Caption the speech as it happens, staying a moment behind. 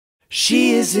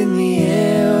She is in the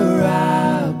air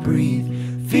I breathe,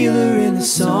 feel her in the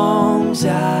songs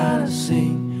I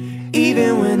sing.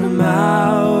 Even when I'm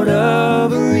out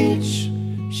of reach,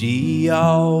 she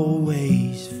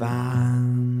always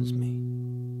finds me.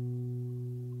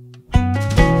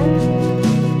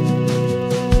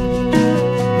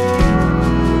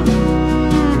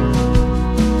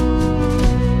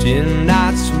 10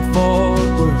 nights from Fort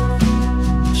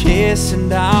Worth, chasing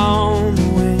down the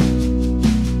wind.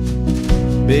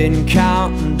 Been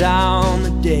counting down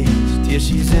the days till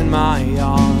she's in my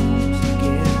arms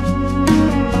again.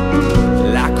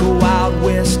 Like a Wild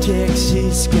West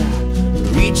Texas sky,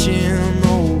 reaching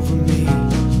the